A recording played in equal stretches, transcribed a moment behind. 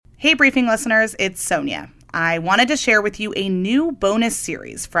Hey, Briefing listeners, it's Sonia. I wanted to share with you a new bonus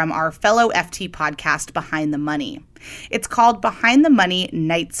series from our fellow FT podcast, Behind the Money. It's called Behind the Money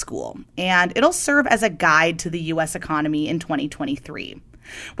Night School, and it'll serve as a guide to the U.S. economy in 2023.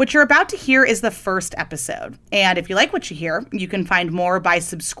 What you're about to hear is the first episode, and if you like what you hear, you can find more by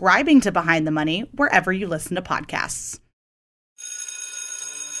subscribing to Behind the Money wherever you listen to podcasts.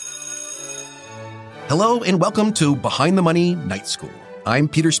 Hello and welcome to Behind the Money Night School. I'm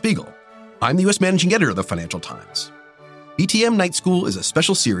Peter Spiegel. I'm the U.S. Managing Editor of the Financial Times. BTM Night School is a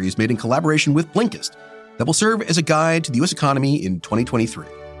special series made in collaboration with Blinkist that will serve as a guide to the U.S. economy in 2023.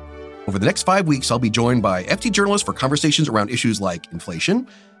 Over the next 5 weeks, I'll be joined by FT journalists for conversations around issues like inflation,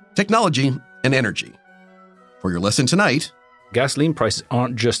 technology, and energy. For your lesson tonight, gasoline prices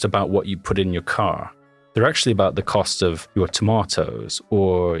aren't just about what you put in your car. They're actually about the cost of your tomatoes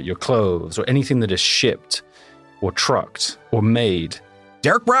or your clothes or anything that is shipped or trucked or made.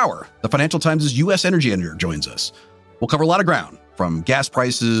 Derek Brower, the Financial Times' U.S. energy editor, joins us. We'll cover a lot of ground, from gas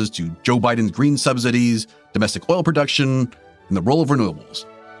prices to Joe Biden's green subsidies, domestic oil production, and the role of renewables.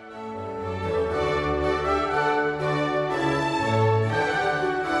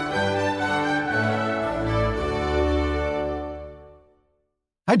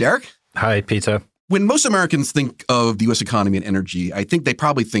 Hi, Derek. Hi, Peter. When most Americans think of the U.S. economy and energy, I think they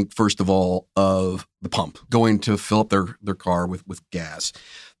probably think, first of all, of the pump, going to fill up their car with gas.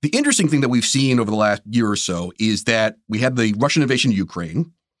 The interesting thing that we've seen over the last year or so is that we had the Russian invasion of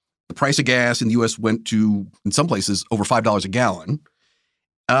Ukraine. The price of gas in the U.S. went to, in some places, over $5 a gallon.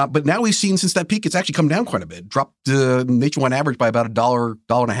 But now we've seen since that peak, it's actually come down quite a bit, dropped the nationwide average by about $1,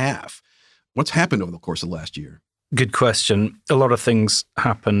 $1.50. What's happened over the course of the last year? Good question. A lot of things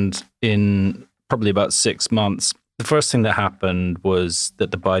happened in probably about 6 months. The first thing that happened was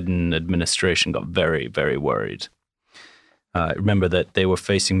that the Biden administration got very, very worried. Remember that they were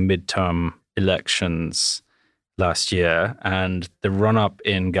facing midterm elections last year, and the run-up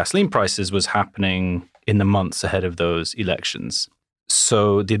in gasoline prices was happening in the months ahead of those elections.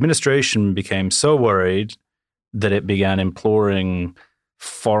 So the administration became so worried that it began imploring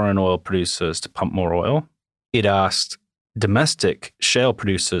foreign oil producers to pump more oil. It asked domestic shale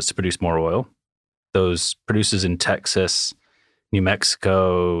producers to produce more oil. Those producers in Texas, New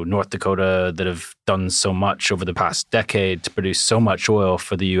Mexico, North Dakota that have done so much over the past decade to produce so much oil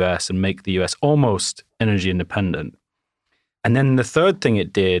for the U.S. and make the U.S. almost energy independent. And then the third thing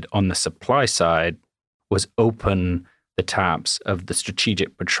it did on the supply side was open the taps of the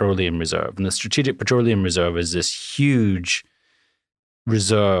Strategic Petroleum Reserve. And the Strategic Petroleum Reserve is this huge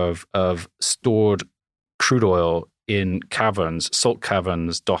reserve of stored crude oil in caverns, salt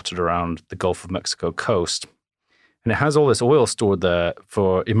caverns dotted around the Gulf of Mexico coast. And it has all this oil stored there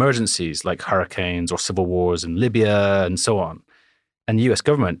for emergencies like hurricanes or civil wars in Libya and so on. And the US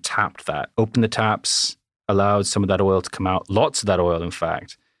government tapped that, opened the taps, allowed some of that oil to come out, lots of that oil, in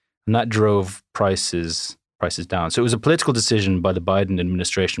fact. And that drove prices down. So it was a political decision by the Biden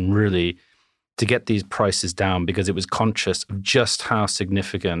administration, really, to get these prices down because it was conscious of just how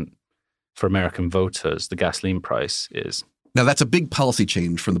significant for American voters the gasoline price is. Now, that's a big policy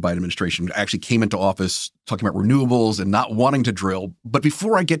change from the Biden administration. It actually came into office talking about renewables and not wanting to drill. But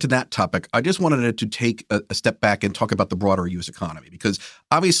before I get to that topic, I just wanted to take a step back and talk about the broader U.S. economy, because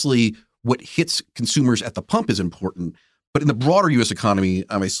obviously what hits consumers at the pump is important. But in the broader U.S. economy,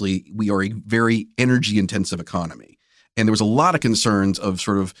 obviously, we are a very energy-intensive economy. And there was a lot of concerns of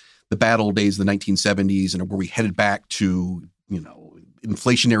sort of the bad old days of the 1970s and where we headed back to,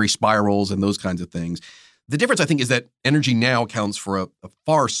 inflationary spirals and those kinds of things. The difference, I think, is that energy now accounts for a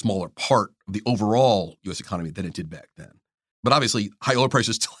far smaller part of the overall U.S. economy than it did back then. But obviously, high oil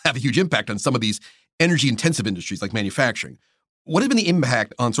prices still have a huge impact on some of these energy-intensive industries like manufacturing. What has been the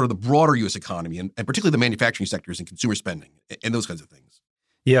impact on sort of the broader U.S. economy and particularly the manufacturing sectors and consumer spending and those kinds of things?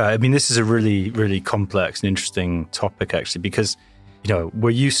 Yeah, I mean, this is a really, really complex and interesting topic, actually, because, we're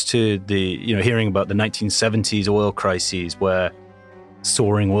used to hearing about the 1970s oil crises where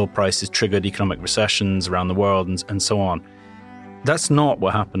soaring oil prices triggered economic recessions around the world and so on. That's not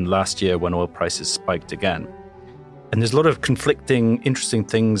what happened last year when oil prices spiked again. And there's a lot of conflicting, interesting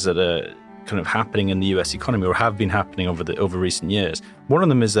things that are kind of happening in the US economy or have been happening over recent years. One of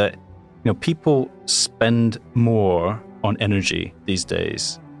them is that, people spend more on energy these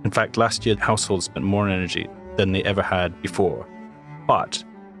days. In fact, last year, households spent more on energy than they ever had before. But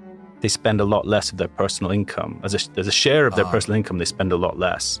they spend a lot less of their personal income. As a share of their personal income, they spend a lot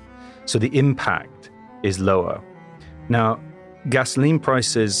less. So the impact is lower. Now, gasoline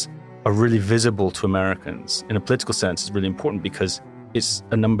prices are really visible to Americans. In a political sense, it's really important because it's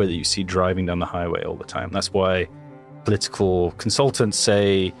a number that you see driving down the highway all the time. That's why political consultants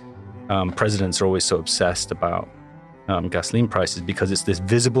say presidents are always so obsessed about gasoline prices, because it's this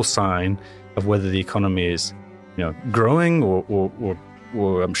visible sign of whether the economy is, growing or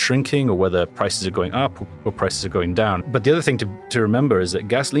shrinking, or whether prices are going up or prices are going down. But the other thing to remember is that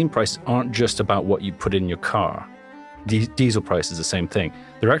gasoline prices aren't just about what you put in your car. Diesel prices, the same thing.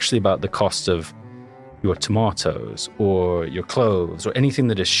 They're actually about the cost of your tomatoes or your clothes or anything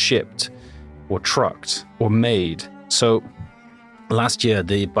that is shipped or trucked or made. So last year,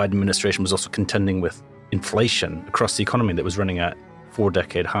 the Biden administration was also contending with inflation across the economy that was running at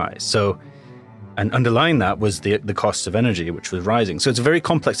 4-decade highs. So, and underlying that was the cost of energy, which was rising. So it's a very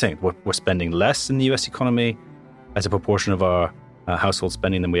complex thing. We're spending less in the US economy as a proportion of our household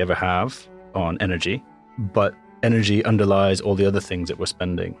spending than we ever have on energy. But energy underlies all the other things that we're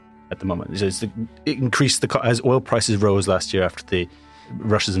spending at the moment. So it increased as oil prices rose last year after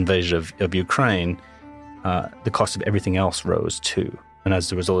Russia's invasion of Ukraine, the cost of everything else rose too. And as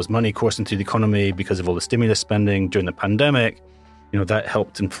there was all this money coursing through the economy because of all the stimulus spending during the pandemic, that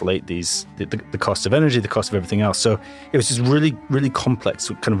helped inflate the cost of energy, the cost of everything else. So it was this really, really complex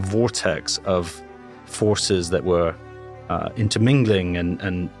kind of vortex of forces that were intermingling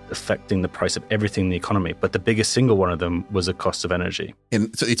and affecting the price of everything in the economy. But the biggest single one of them was the cost of energy.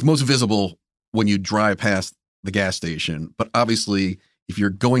 And so it's most visible when you drive past the gas station. But obviously, if you're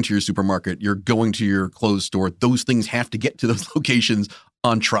going to your supermarket, you're going to your clothes store, those things have to get to those locations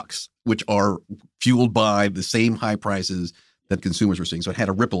on trucks, which are fueled by the same high prices that consumers were seeing. So it had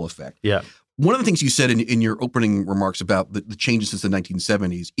a ripple effect. Yeah. One of the things you said in your opening remarks about the changes since the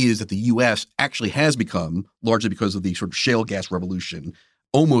 1970s is that the U.S. actually has become, largely because of the sort of shale gas revolution,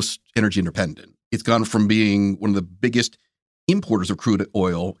 almost energy independent. It's gone from being one of the biggest importers of crude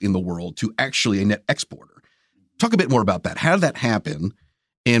oil in the world to actually a net exporter. Talk a bit more about that. How did that happen?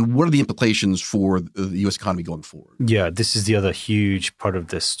 And what are the implications for the U.S. economy going forward? Yeah, this is the other huge part of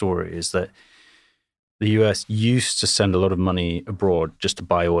this story, is that the U.S. used to send a lot of money abroad just to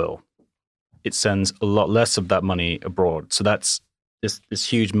buy oil. It sends a lot less of that money abroad. So that's this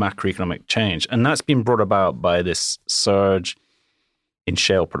huge macroeconomic change. And that's been brought about by this surge in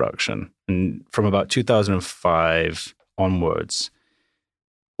shale production. And from about 2005 onwards,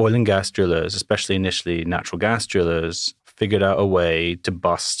 oil and gas drillers, especially initially natural gas drillers, figured out a way to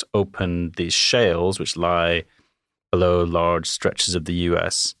bust open these shales, which lie below large stretches of the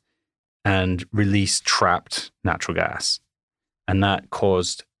U.S., and release trapped natural gas. And that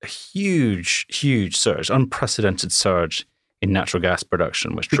caused a huge, huge surge, unprecedented surge in natural gas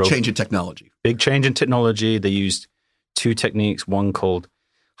production. Which Big change in technology. Big change in technology. They used two techniques, one called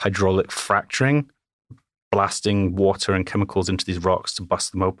hydraulic fracturing, blasting water and chemicals into these rocks to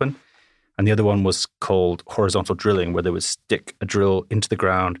bust them open. And the other one was called horizontal drilling, where they would stick a drill into the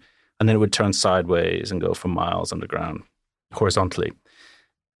ground and then it would turn sideways and go for miles underground horizontally.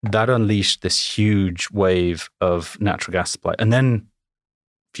 That unleashed this huge wave of natural gas supply. And then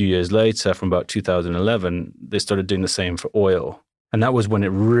a few years later, from about 2011, they started doing the same for oil. And that was when it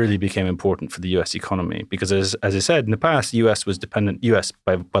really became important for the U.S. economy. Because as I said, in the past, the U.S. was dependent. U.S.,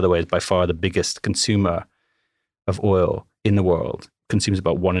 by the way, is by far the biggest consumer of oil in the world. Consumes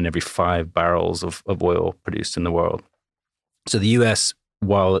about 1 in every 5 barrels of oil produced in the world. So the U.S.,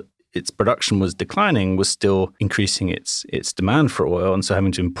 while its production was declining, was still increasing its demand for oil, and so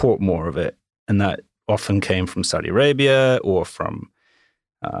having to import more of it. And that often came from Saudi Arabia or from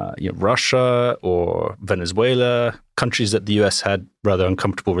Russia or Venezuela, countries that the U.S. had rather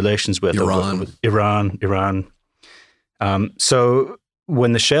uncomfortable relations with. Iran. So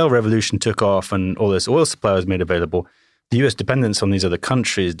when the shale revolution took off and all this oil supply was made available, the U.S. dependence on these other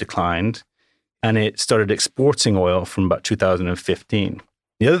countries declined, and it started exporting oil from about 2015.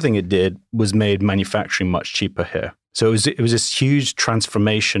 The other thing it did was made manufacturing much cheaper here. So it was this huge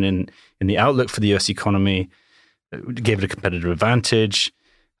transformation in the outlook for the U.S. economy. It gave it a competitive advantage.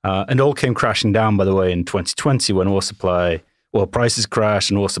 And all came crashing down, by the way, in 2020 when oil prices crashed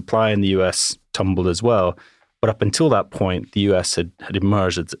and oil supply in the U.S. tumbled as well. But up until that point, the U.S. had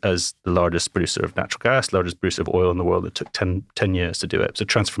emerged as the largest producer of natural gas, largest producer of oil in the world. It took 10 years to do it. It's a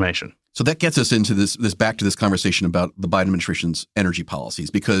transformation. So that gets us into this back to this conversation about the Biden administration's energy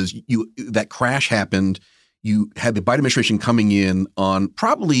policies, because that crash happened. You had the Biden administration coming in on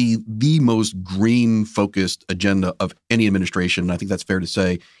probably the most green-focused agenda of any administration. And I think that's fair to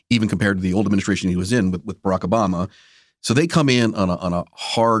say, even compared to the old administration he was in with Barack Obama. So they come in on a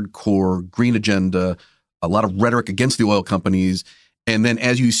hardcore green agenda, a lot of rhetoric against the oil companies. And then,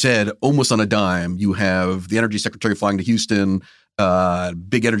 as you said, almost on a dime, you have the energy secretary flying to Houston,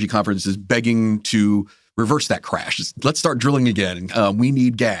 big energy conferences begging to reverse that crash. Let's start drilling again. We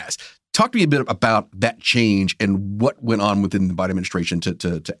need gas. Talk to me a bit about that change and what went on within the Biden administration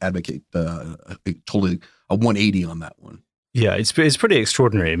to advocate totally a 180 on that one. Yeah, it's pretty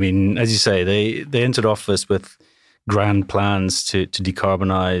extraordinary. I mean, as you say, they entered office with grand plans to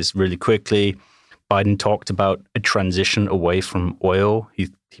decarbonize really quickly. Biden talked about a transition away from oil. He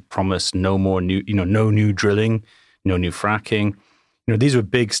promised no new drilling, no new fracking. These were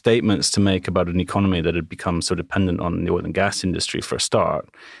big statements to make about an economy that had become so dependent on the oil and gas industry for a start,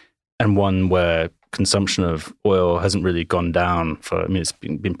 and one where consumption of oil hasn't really gone down it's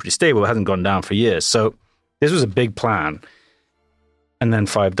been pretty stable. It hasn't gone down for years. So this was a big plan. And then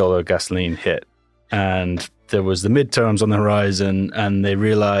 $5 gasoline hit. And there was the midterms on the horizon, and they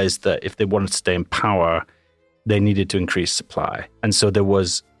realized that if they wanted to stay in power, they needed to increase supply. And so there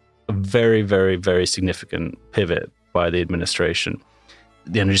was a very, very, very significant pivot by the administration.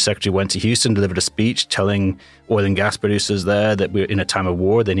 The Energy Secretary went to Houston, delivered a speech telling oil and gas producers there that we're in a time of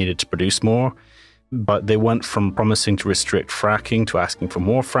war, they needed to produce more. But they went from promising to restrict fracking to asking for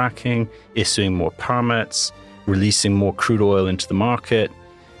more fracking, issuing more permits, releasing more crude oil into the market.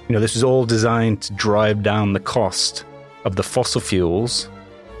 This was all designed to drive down the cost of the fossil fuels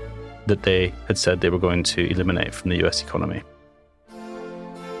that they had said they were going to eliminate from the US economy.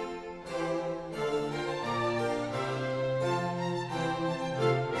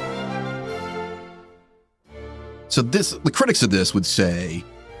 So the critics of this would say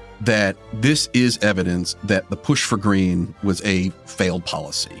that this is evidence that the push for green was a failed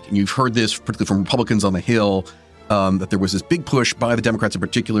policy. And you've heard this particularly from Republicans on the Hill, that there was this big push by the Democrats in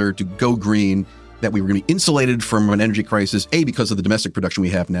particular to go green, that we were going to be insulated from an energy crisis, A, because of the domestic production we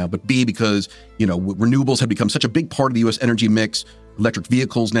have now, but B, because, renewables had become such a big part of the U.S. energy mix. Electric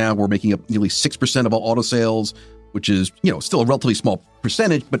vehicles now were making up nearly 6% of all auto sales, which is, still a relatively small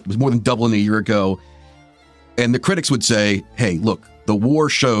percentage, but it was more than doubling a year ago. And the critics would say, hey, look, the war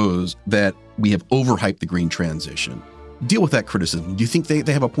shows that we have overhyped the green transition. Deal with that criticism. Do you think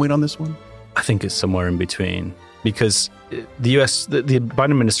they have a point on this one? I think it's somewhere in between, because the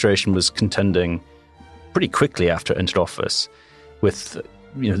Biden administration was contending pretty quickly after it entered office with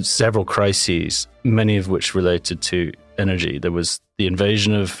several crises, many of which related to energy. There was the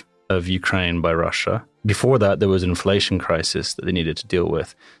invasion of Ukraine by Russia. Before that, there was an inflation crisis that they needed to deal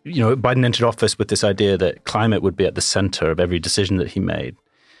with. Biden entered office with this idea that climate would be at the center of every decision that he made.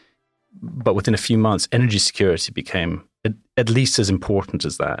 But within a few months, energy security became at least as important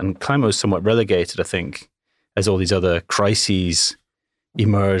as that. And climate was somewhat relegated, I think, as all these other crises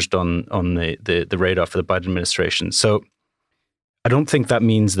emerged on the radar for the Biden administration. So I don't think that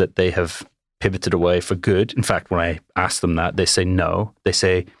means that they have pivoted away for good. In fact, when I ask them that, they say no. They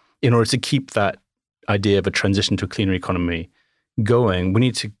say, in order to keep that idea of a transition to a cleaner economy going, we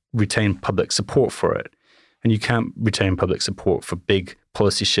need to retain public support for it. And you can't retain public support for big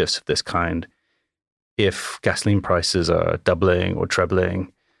policy shifts of this kind if gasoline prices are doubling or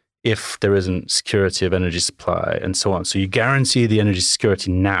trebling, if there isn't security of energy supply, and so on. So you guarantee the energy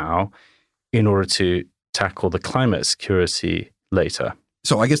security now in order to tackle the climate security later.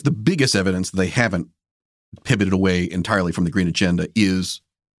 So I guess the biggest evidence that they haven't pivoted away entirely from the green agenda is,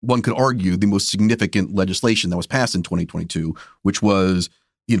 one could argue, the most significant legislation that was passed in 2022, which was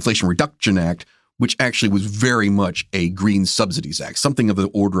the Inflation Reduction Act, which actually was very much a green subsidies act, something of the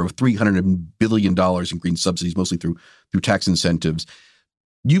order of $300 billion in green subsidies, mostly through tax incentives.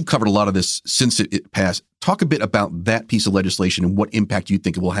 You've covered a lot of this since it passed. Talk a bit about that piece of legislation and what impact you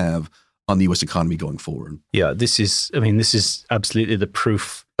think it will have on the U.S. economy going forward. Yeah, this is absolutely the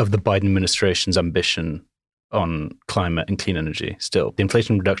proof of the Biden administration's ambition on climate and clean energy still. The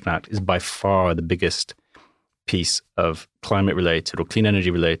Inflation Reduction Act is by far the biggest piece of climate-related or clean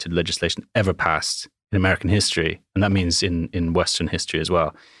energy-related legislation ever passed in American history, and that means in Western history as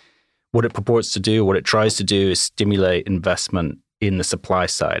well. What it purports to do, what it tries to do, is stimulate investment in the supply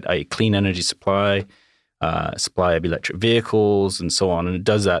side, i.e. clean energy supply, supply of electric vehicles, and so on. And it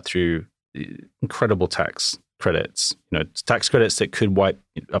does that through incredible tax credits, tax credits that could wipe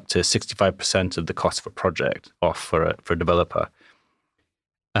up to 65% of the cost of a project off for a developer.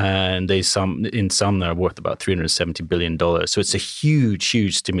 And in some they're worth about $370 billion. So it's a huge,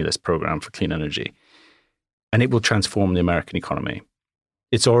 huge stimulus program for clean energy. And it will transform the American economy.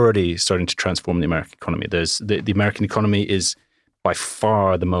 It's already starting to transform the American economy. The American economy is by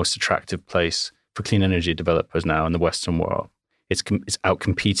far the most attractive place for clean energy developers now in the Western world. It's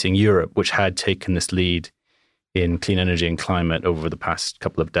outcompeting Europe, which had taken this lead in clean energy and climate over the past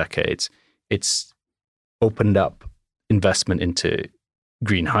couple of decades. It's opened up investment into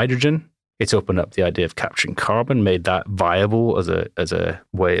green hydrogen. It's opened up the idea of capturing carbon, made that viable as a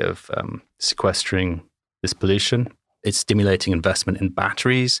way of sequestering this pollution. It's stimulating investment in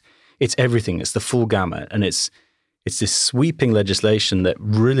batteries, It's everything. It's the full gamut. And it's this sweeping legislation that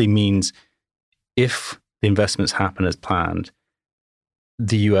really means if the investments happen as planned,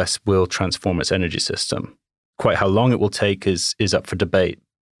 the US will transform its energy system. Quite how long it will take is up for debate.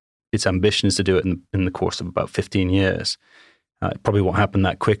 Its ambition is to do it in the course of about 15 years. It probably won't happen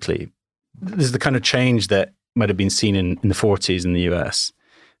that quickly. This is the kind of change that might have been seen in the 40s in the US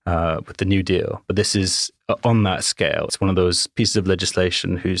with the New Deal. But this is on that scale. It's one of those pieces of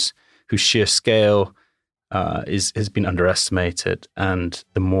legislation whose sheer scale has been underestimated. And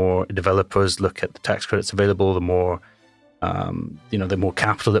the more developers look at the tax credits available, the more the more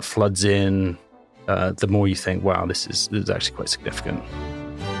capital that floods in, the more you think, wow, this is actually quite significant.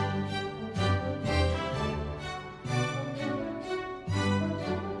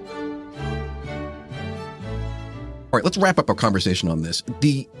 All right, let's wrap up our conversation on this.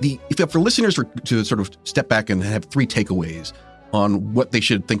 For listeners to sort of step back and have 3 takeaways on what they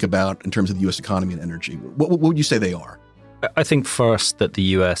should think about in terms of the U.S. economy and energy, what would you say they are? I think first that the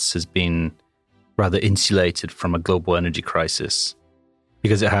U.S. has been rather insulated from a global energy crisis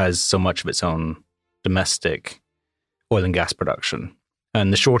because it has so much of its own domestic oil and gas production.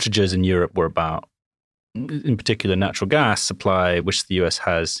 And the shortages in Europe were about, in particular, natural gas supply, which the U.S.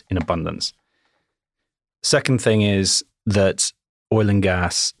 has in abundance. Second thing is that oil and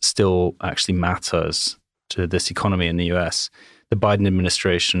gas still actually matters to this economy in the US. The Biden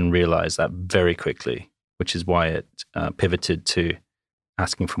administration realized that very quickly, which is why it pivoted to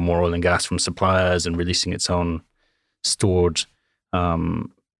asking for more oil and gas from suppliers and releasing its own stored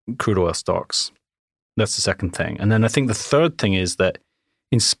crude oil stocks. That's the second thing. And then I think the third thing is that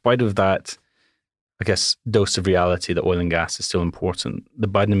in spite of that, I guess, dose of reality that oil and gas is still important, the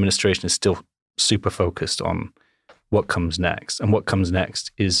Biden administration is still super focused on what comes next. And what comes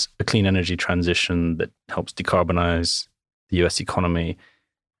next is a clean energy transition that helps decarbonize the US economy.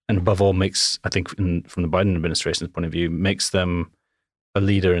 And above all, makes, I think, from the Biden administration's point of view, makes them a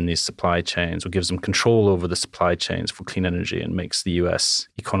leader in these supply chains, or gives them control over the supply chains for clean energy, and makes the US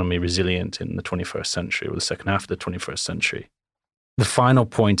economy resilient in the 21st century, or the second half of the 21st century. The final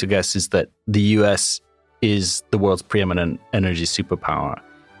point, I guess, is that the US is the world's preeminent energy superpower.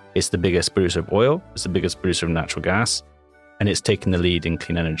 It's the biggest producer of oil, it's the biggest producer of natural gas, and it's taken the lead in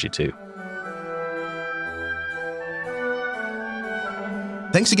clean energy too.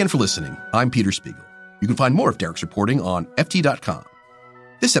 Thanks again for listening. I'm Peter Spiegel. You can find more of Derek's reporting on FT.com.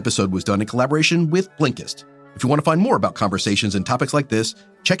 This episode was done in collaboration with Blinkist. If you want to find more about conversations and topics like this,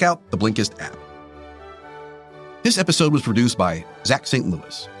 check out the Blinkist app. This episode was produced by Zach St.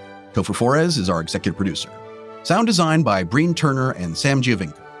 Louis. Topher Forez is our executive producer. Sound design by Breen Turner and Sam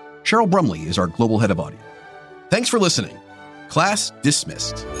Giovinco. Cheryl Brumley is our global head of audio. Thanks for listening. Class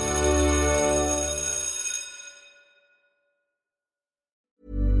dismissed.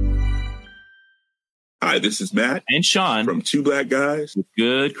 Hi, this is Matt and Sean from Two Black Guys with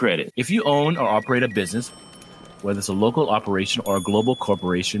Good Credit. If you own or operate a business, whether it's a local operation or a global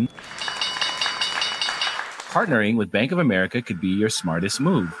corporation, partnering with Bank of America could be your smartest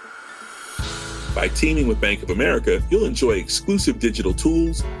move. By teaming with Bank of America, you'll enjoy exclusive digital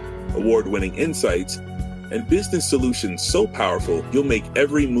tools, award-winning insights, and business solutions so powerful you'll make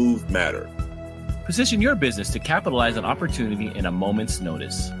every move matter. Position your business to capitalize on opportunity in a moment's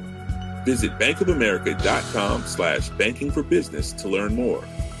notice. Visit bankofamerica.com/banking for business to learn more.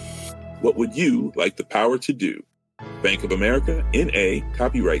 What would you like the power to do? Bank of America, N.A.,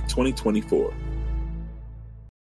 copyright 2024.